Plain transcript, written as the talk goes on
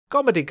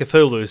Comedy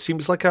Cthulhu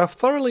seems like a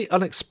thoroughly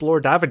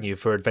unexplored avenue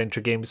for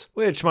adventure games,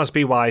 which must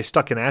be why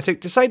Stuck in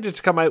Attic decided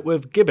to come out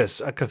with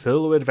Gibbous, a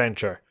Cthulhu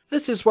adventure.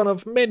 This is one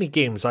of many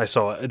games I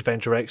saw at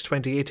Adventure X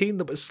 2018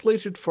 that was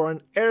slated for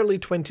an early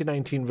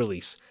 2019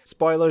 release.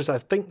 Spoilers, I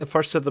think the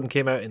first of them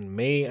came out in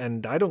May,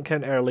 and I don't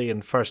count early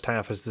and first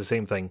half as the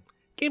same thing.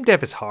 Game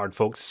dev is hard,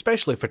 folks,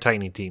 especially for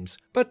tiny teams.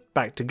 But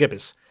back to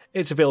Gibbous.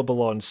 It's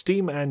available on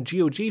Steam and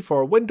GoG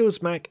for Windows,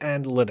 Mac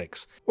and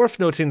Linux. Worth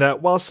noting that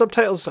while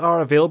subtitles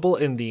are available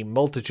in the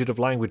multitude of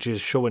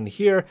languages shown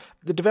here,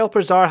 the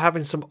developers are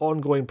having some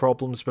ongoing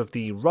problems with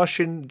the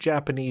Russian,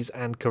 Japanese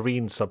and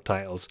Korean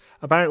subtitles.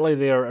 Apparently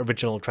their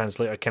original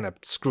translator kind of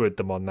screwed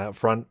them on that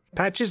front.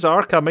 Patches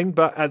are coming,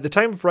 but at the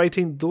time of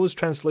writing those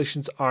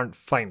translations aren't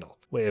final.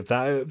 With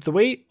that out of the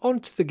way,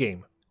 onto the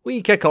game.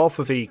 We kick off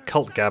with a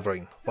cult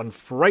gathering, one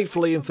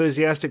frightfully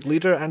enthusiastic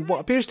leader and what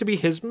appears to be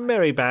his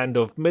merry band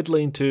of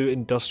middling to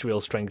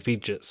industrial strength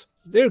Vijits.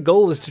 Their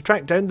goal is to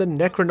track down the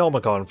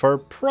Necronomicon for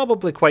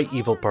probably quite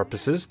evil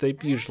purposes, they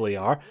usually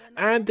are,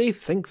 and they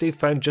think they've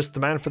found just the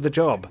man for the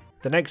job.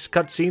 The next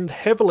cutscene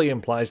heavily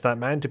implies that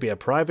man to be a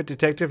private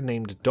detective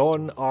named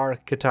Don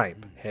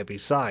Archetype, heavy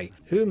sigh,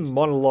 who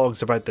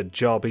monologues about the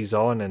job he's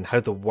on and how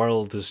the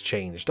world has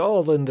changed,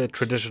 all in the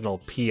traditional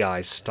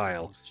PI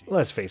style.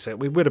 Let's face it,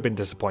 we would have been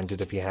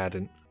disappointed if he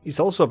hadn't. He's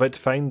also about to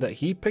find that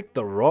he picked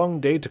the wrong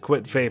day to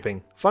quit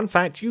vaping. Fun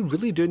fact, you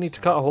really do need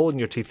to cut a hole in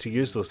your teeth to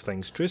use those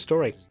things, true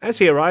story. As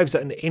he arrives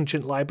at an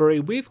ancient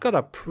library, we've got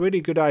a pretty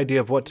good idea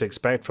of what to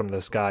expect from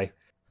this guy.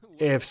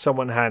 If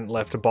someone hadn't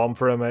left a bomb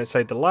for him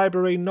outside the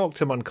library, knocked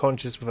him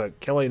unconscious without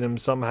killing him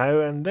somehow,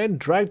 and then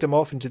dragged him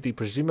off into the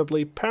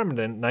presumably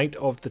permanent night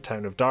of the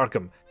town of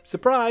Darkham.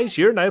 Surprise,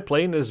 you're now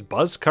playing as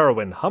Buzz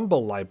Kerwin,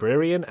 humble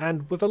librarian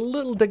and, with a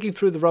little digging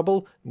through the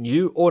rubble,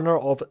 new owner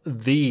of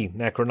the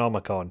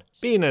Necronomicon.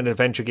 Being an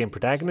adventure game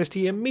protagonist,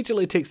 he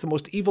immediately takes the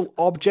most evil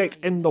object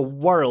in the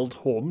world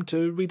home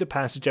to read a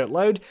passage out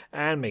loud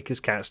and make his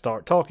cat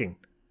start talking.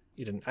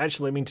 You didn't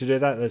actually mean to do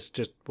that, that's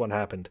just what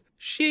happened.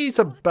 She's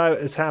about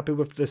as happy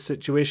with this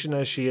situation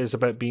as she is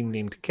about being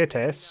named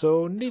Kitty,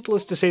 so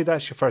needless to say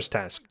that's your first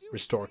task.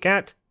 Restore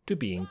cat to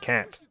being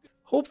cat.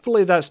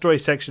 Hopefully that story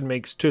section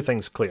makes two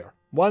things clear.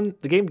 One,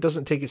 the game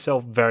doesn't take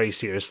itself very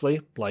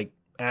seriously, like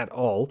at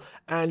all,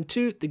 and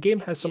two, the game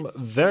has some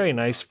very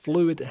nice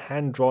fluid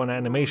hand-drawn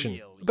animation.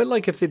 A bit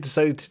like if they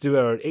decided to do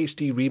an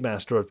HD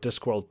remaster of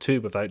Discworld 2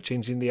 without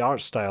changing the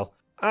art style.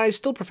 I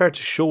still prefer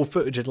to show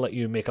footage and let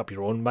you make up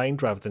your own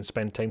mind rather than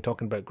spend time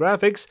talking about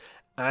graphics,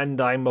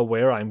 and I'm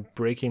aware I'm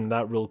breaking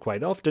that rule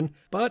quite often,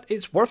 but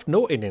it's worth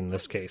noting in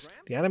this case.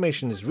 The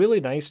animation is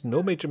really nice,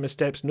 no major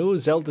missteps, no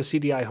Zelda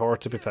CDI horror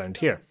to be found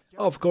here.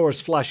 Of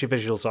course, flashy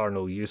visuals are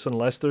no use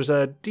unless there's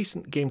a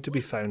decent game to be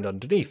found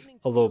underneath,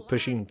 although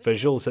pushing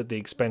visuals at the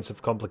expense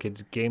of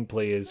complicated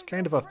gameplay is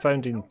kind of a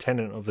founding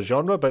tenet of the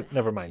genre, but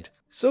never mind.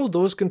 So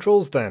those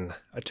controls then.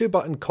 A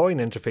 2-button coin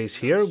interface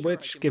here,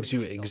 which gives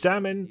you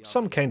examine,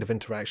 some kind of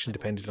interaction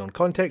depending on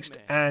context,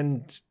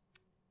 and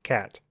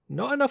cat.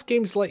 Not enough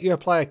games let you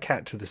apply a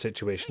cat to the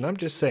situation, I'm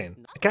just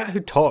saying. A cat who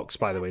talks,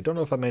 by the way, don't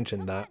know if I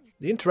mentioned that.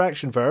 The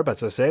interaction verb,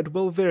 as I said,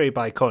 will vary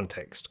by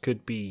context.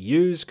 Could be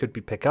use, could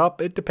be pick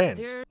up, it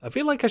depends. I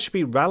feel like I should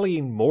be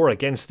rallying more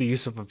against the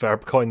use of a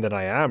verb coin than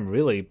I am,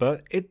 really,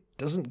 but it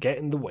doesn't get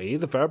in the way.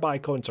 The verb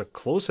icons are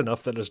close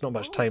enough that there's not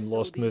much time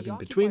lost moving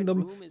between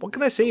them. What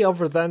can I say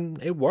other than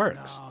it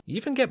works? You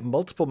even get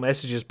multiple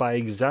messages by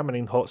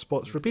examining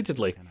hotspots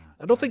repeatedly.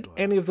 I don't think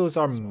any of those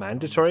are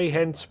mandatory,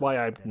 hence why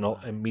I'm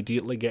not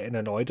immediately getting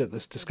annoyed at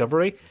this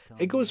discovery.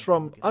 It goes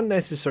from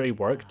unnecessary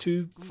work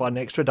to fun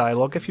extra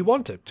dialogue if you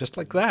want it, just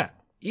like that.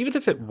 Even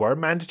if it were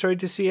mandatory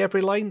to see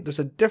every line, there's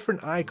a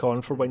different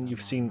icon for when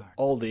you've seen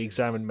all the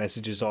examined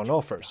messages on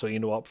offer, so you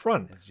know up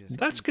front.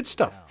 That's good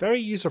stuff, very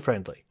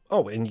user-friendly.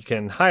 Oh, and you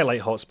can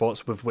highlight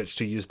hotspots with which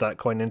to use that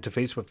coin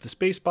interface with the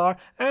spacebar,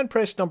 and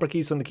press number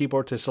keys on the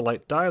keyboard to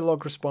select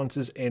dialogue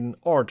responses in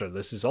order.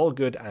 This is all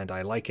good and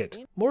I like it.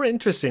 More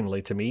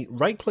interestingly to me,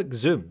 right-click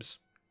zooms.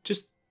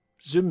 Just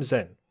zooms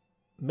in.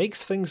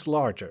 Makes things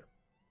larger.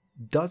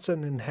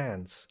 Doesn't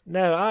enhance.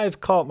 Now, I've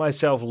caught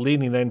myself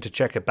leaning in to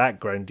check a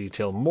background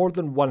detail more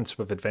than once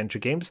with adventure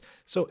games,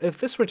 so if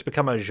this were to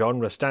become a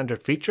genre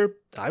standard feature,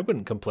 I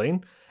wouldn't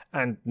complain,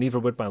 and neither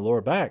would my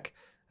lower back.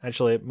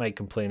 Actually, it might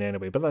complain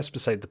anyway, but that's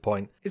beside the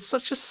point. It's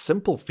such a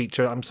simple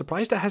feature, I'm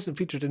surprised it hasn't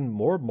featured in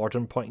more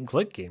modern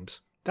point-and-click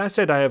games. That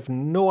said, I have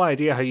no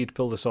idea how you'd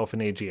pull this off in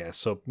AGS,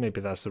 so maybe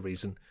that's the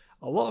reason.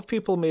 A lot of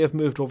people may have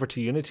moved over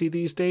to Unity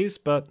these days,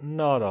 but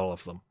not all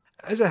of them.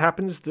 As it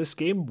happens, this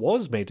game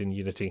was made in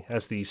Unity,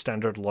 as the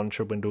standard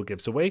launcher window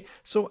gives away,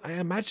 so I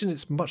imagine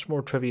it's much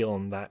more trivial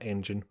on that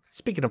engine.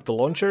 Speaking of the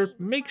launcher,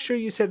 make sure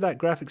you set that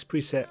graphics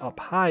preset up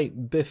high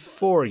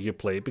before you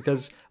play,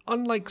 because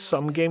unlike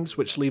some games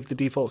which leave the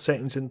default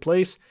settings in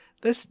place,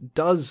 this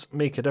does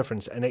make a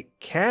difference, and it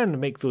can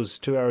make those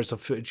 2 hours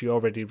of footage you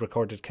already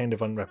recorded kind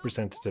of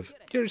unrepresentative.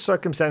 Your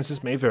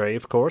circumstances may vary,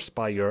 of course,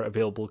 by your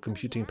available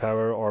computing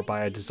power or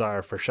by a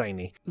desire for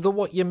shiny, though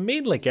what you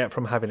mainly get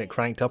from having it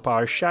cranked up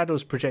are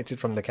shadows projected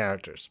from the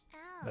characters.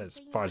 as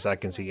far as I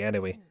can see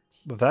anyway.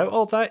 Without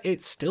all that,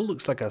 it still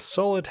looks like a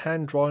solid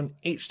hand-drawn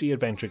HD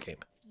adventure game.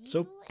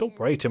 So don't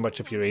worry too much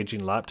if your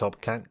aging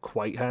laptop can't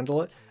quite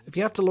handle it. If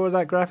you have to lower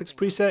that graphics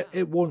preset,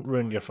 it won't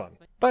ruin your fun.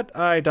 But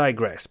I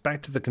digress,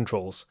 back to the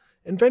controls.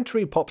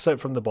 Inventory pops out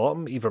from the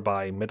bottom either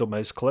by middle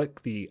mouse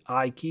click, the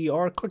I key,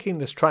 or clicking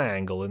this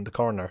triangle in the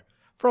corner.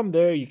 From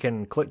there you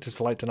can click to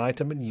select an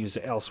item and use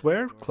it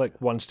elsewhere, click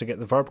once to get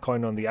the verb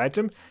coin on the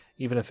item,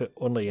 even if it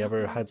only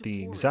ever had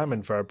the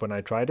examine verb when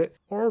I tried it,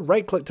 or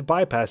right click to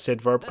bypass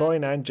said verb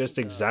coin and just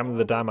examine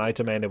the damn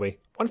item anyway.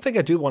 One thing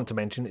I do want to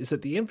mention is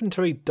that the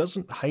inventory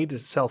doesn't hide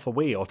itself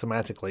away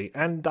automatically,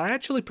 and I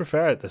actually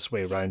prefer it this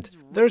way around.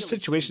 There are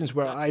situations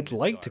where I'd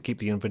like to keep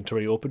the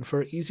inventory open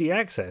for easy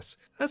access.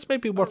 That's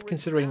maybe worth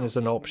considering as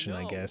an option,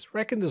 I guess.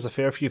 Reckon there's a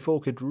fair few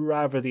folk who'd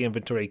rather the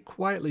inventory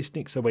quietly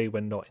sneaks away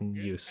when not in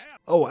use.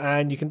 Oh,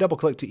 and you can double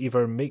click to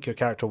either make your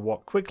character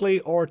walk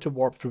quickly or to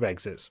warp through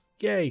exits.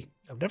 Yay!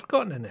 I've never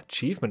gotten an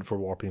achievement for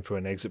warping through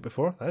an exit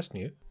before, that's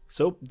new.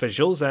 So,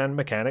 visuals and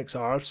mechanics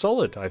are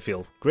solid, I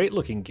feel. Great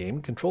looking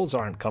game, controls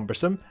aren't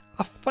cumbersome,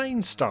 a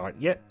fine start,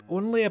 yet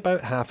only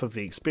about half of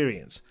the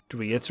experience. To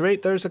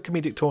reiterate, there's a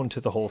comedic tone to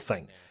the whole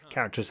thing.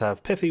 Characters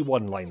have pithy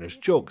one-liners,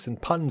 jokes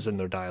and puns in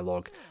their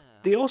dialogue.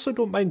 They also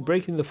don't mind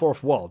breaking the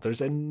fourth wall,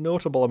 there's a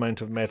notable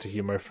amount of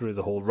meta-humour through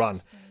the whole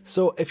run.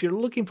 So if you're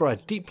looking for a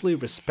deeply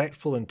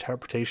respectful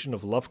interpretation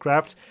of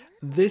Lovecraft,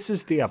 this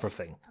is the other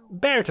thing.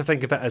 Better to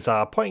think of it as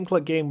a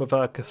point-and-click game with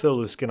a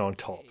Cthulhu skin on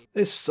top.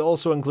 This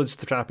also includes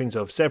the trappings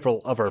of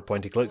several other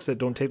point-and-clicks that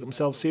don't take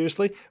themselves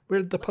seriously,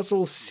 where the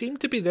puzzles seem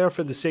to be there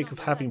for the sake of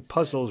having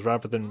puzzles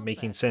rather than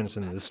making sense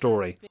in the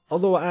story.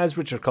 Although, as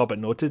Richard Cobbett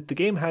noted, the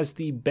game has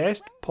the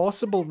best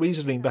possible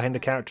reasoning behind a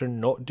character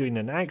not doing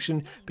an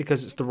action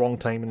because it's the wrong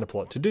time in the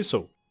plot to do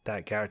so.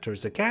 That character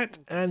is a cat,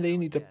 and they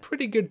need a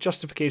pretty good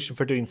justification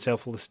for doing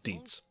selfless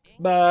deeds.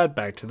 But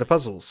back to the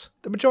puzzles.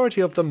 The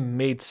majority of them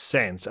made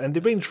sense, and they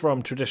range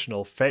from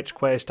traditional fetch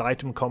quest,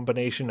 item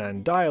combination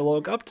and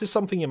dialogue up to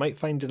something you might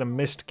find in a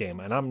Myst game,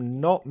 and I'm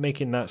not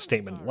making that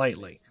statement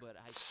lightly.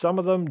 Some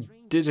of them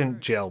didn't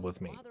gel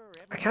with me.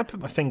 I can't put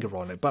my finger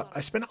on it, but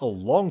I spent a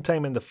long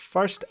time in the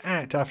first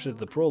act after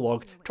the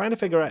prologue trying to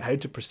figure out how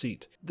to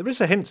proceed. There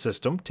is a hint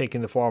system,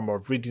 taking the form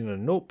of reading a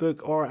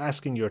notebook or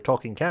asking your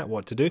talking cat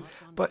what to do,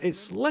 but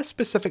it's less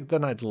specific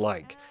than I'd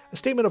like. A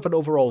statement of an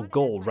overall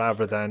goal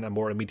rather than a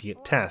more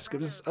immediate task. It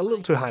was a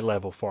little too high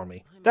level for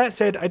me. That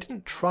said, I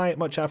didn't try it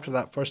much after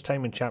that first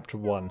time in Chapter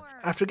 1.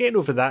 After getting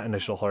over that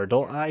initial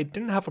hurdle, I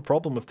didn't have a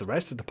problem with the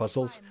rest of the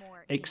puzzles.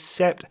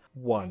 Except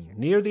one,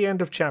 near the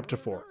end of Chapter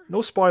 4.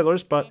 No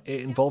spoilers, but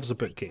it involves a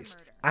bookcase.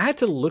 I had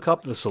to look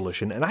up the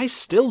solution, and I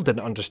still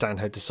didn't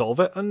understand how to solve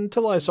it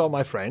until I saw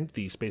my friend,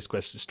 the Space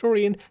Quest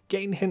historian,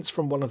 getting hints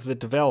from one of the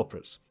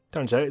developers.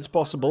 Turns out it's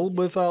possible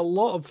with a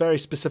lot of very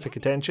specific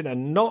attention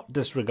and not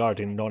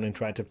disregarding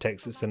non-interactive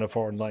texts in a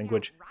foreign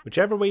language.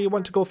 Whichever way you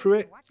want to go through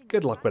it,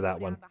 good luck with that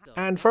one.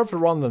 And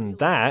further on than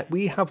that,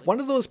 we have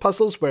one of those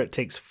puzzles where it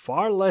takes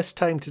far less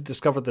time to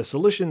discover the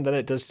solution than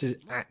it does to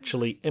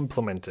actually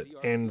implement it.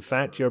 In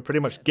fact, you're pretty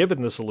much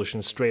given the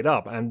solution straight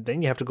up, and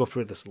then you have to go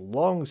through this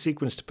long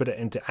sequence to put it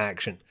into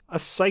action. A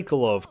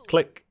cycle of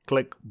click,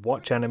 click,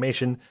 watch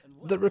animation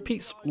that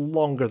repeats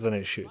longer than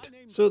it should.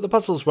 So the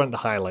puzzles weren't the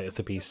highlight of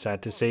the piece,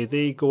 sad to say.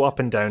 They go up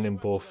and down in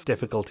both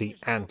difficulty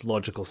and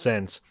logical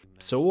sense.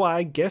 So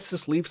I guess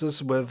this leaves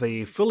us with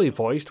a fully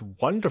voiced,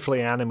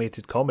 wonderfully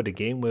animated comedy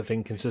game with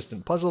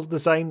inconsistent puzzle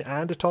design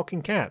and a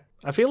talking cat.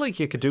 I feel like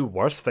you could do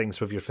worse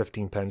things with your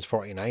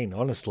 £15.49,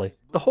 honestly.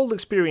 The whole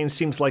experience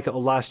seems like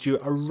it'll last you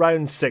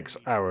around 6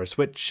 hours,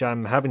 which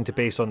I'm having to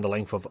base on the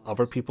length of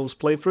other people's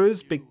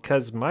playthroughs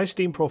because my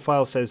Steam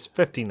profile says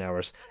 15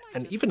 hours,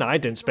 and even I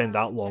didn't spend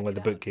that long with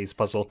the bookcase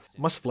puzzle.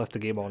 Must have left the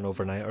game on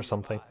overnight or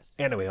something.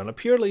 Anyway, on a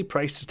purely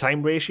price to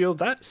time ratio,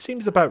 that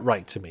seems about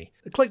right to me.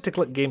 The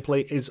click-to-click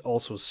gameplay is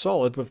also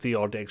solid with the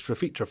odd extra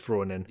feature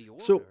thrown in,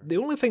 so the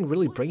only thing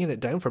really bringing it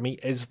down for me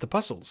is the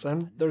puzzles,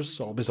 and there's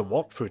always a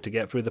walkthrough to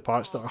get through the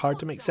parts that are hard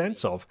to make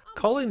sense of.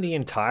 Calling the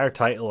entire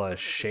title a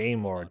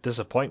shame or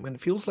disappointment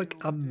feels like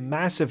a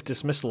massive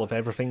dismissal of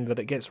everything that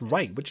it gets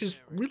right, which is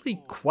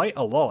really quite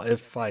a lot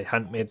if I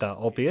hadn't made that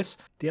obvious.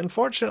 The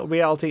unfortunate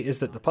reality is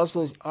that the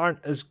puzzles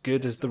aren't as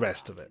good as the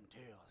rest of it.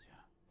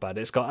 But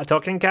it's got a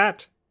talking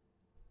cat,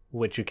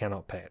 which you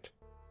cannot pet.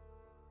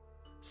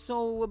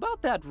 So,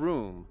 about that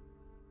room.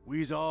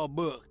 We's all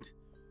booked.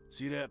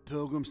 See that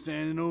pilgrim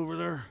standing over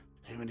there?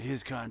 Him and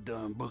his kind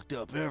done booked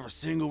up every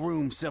single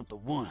room except the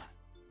one.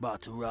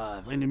 About to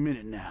arrive any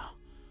minute now.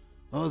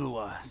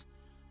 Otherwise,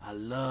 I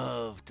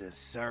love to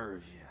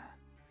serve you.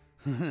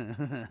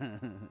 Maybe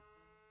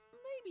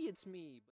it's me.